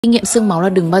Kinh nghiệm xương máu là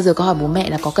đừng bao giờ có hỏi bố mẹ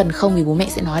là có cần không, vì bố mẹ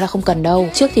sẽ nói là không cần đâu.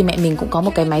 Trước thì mẹ mình cũng có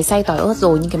một cái máy xay tỏi ớt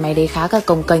rồi, nhưng cái máy đấy khá là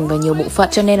cồng kềnh và nhiều bộ phận,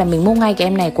 cho nên là mình mua ngay cái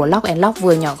em này của Lock&Lock,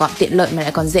 vừa nhỏ gọn tiện lợi mà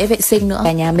lại còn dễ vệ sinh nữa.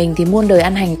 Cả nhà mình thì muôn đời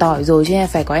ăn hành tỏi rồi cho nên là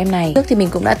phải có em này. Trước thì mình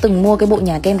cũng đã từng mua cái bộ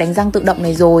nhà kem đánh răng tự động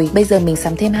này rồi, bây giờ mình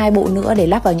sắm thêm 2 bộ nữa để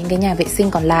lắp vào những cái nhà vệ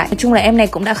sinh còn lại. Nói chung là em này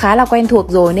cũng đã khá là quen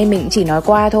thuộc rồi nên mình cũng chỉ nói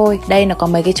qua thôi. Đây nó có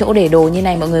mấy cái chỗ để đồ như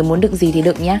này, mọi người muốn đựng gì thì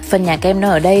đựng nhá. Phần nhà kem nó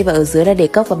ở đây và ở dưới là để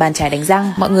cốc và bàn chải đánh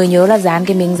răng. Mọi người nhớ là dán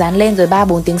cái miếng dán lên rồi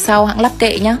 3-4 tiếng sau hãng lắp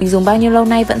kệ nhá. Mình dùng bao nhiêu lâu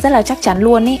nay vẫn rất là chắc chắn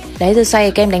luôn ý. Đấy, rồi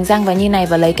xoay kem đánh răng vào như này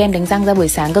và lấy kem đánh răng ra buổi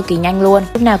sáng cực kỳ nhanh luôn.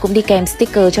 Lúc nào cũng đi kèm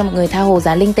sticker cho mọi người tha hồ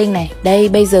dán linh tinh này. Đây,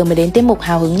 bây giờ mới đến tiết mục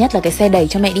hào hứng nhất là cái xe đẩy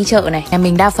cho mẹ đi chợ này. Nhà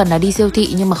mình đa phần là đi siêu thị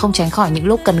nhưng mà không tránh khỏi những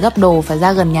lúc cần gấp đồ phải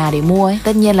ra gần nhà để mua ấy.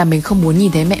 Tất nhiên là mình không muốn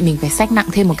nhìn thấy mẹ mình phải xách nặng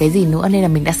thêm một cái gì nữa nên là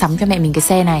mình đã sắm cho mẹ mình cái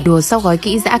xe này. Đồ sau gói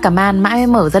kỹ dã cả man, mãi mới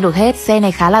mở ra được hết. Xe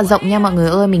này khá là rộng nha mọi người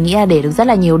ơi, mình nghĩ là để được rất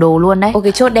là nhiều đồ luôn đấy. Ô,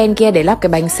 cái chốt đen kia để lắp cái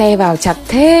bánh xe vào chặt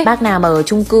thế. Bác nào mà ở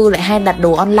chung cư lại hay đặt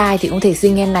đồ online thì cũng thể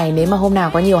xin em này nếu mà hôm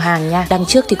nào có nhiều hàng nha. Đằng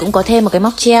trước thì cũng có thêm một cái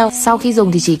móc treo, sau khi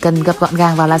dùng thì chỉ cần gập gọn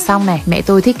gàng vào là xong này. Mẹ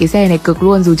tôi thích cái xe này cực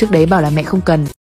luôn, dù trước đấy bảo là mẹ không cần.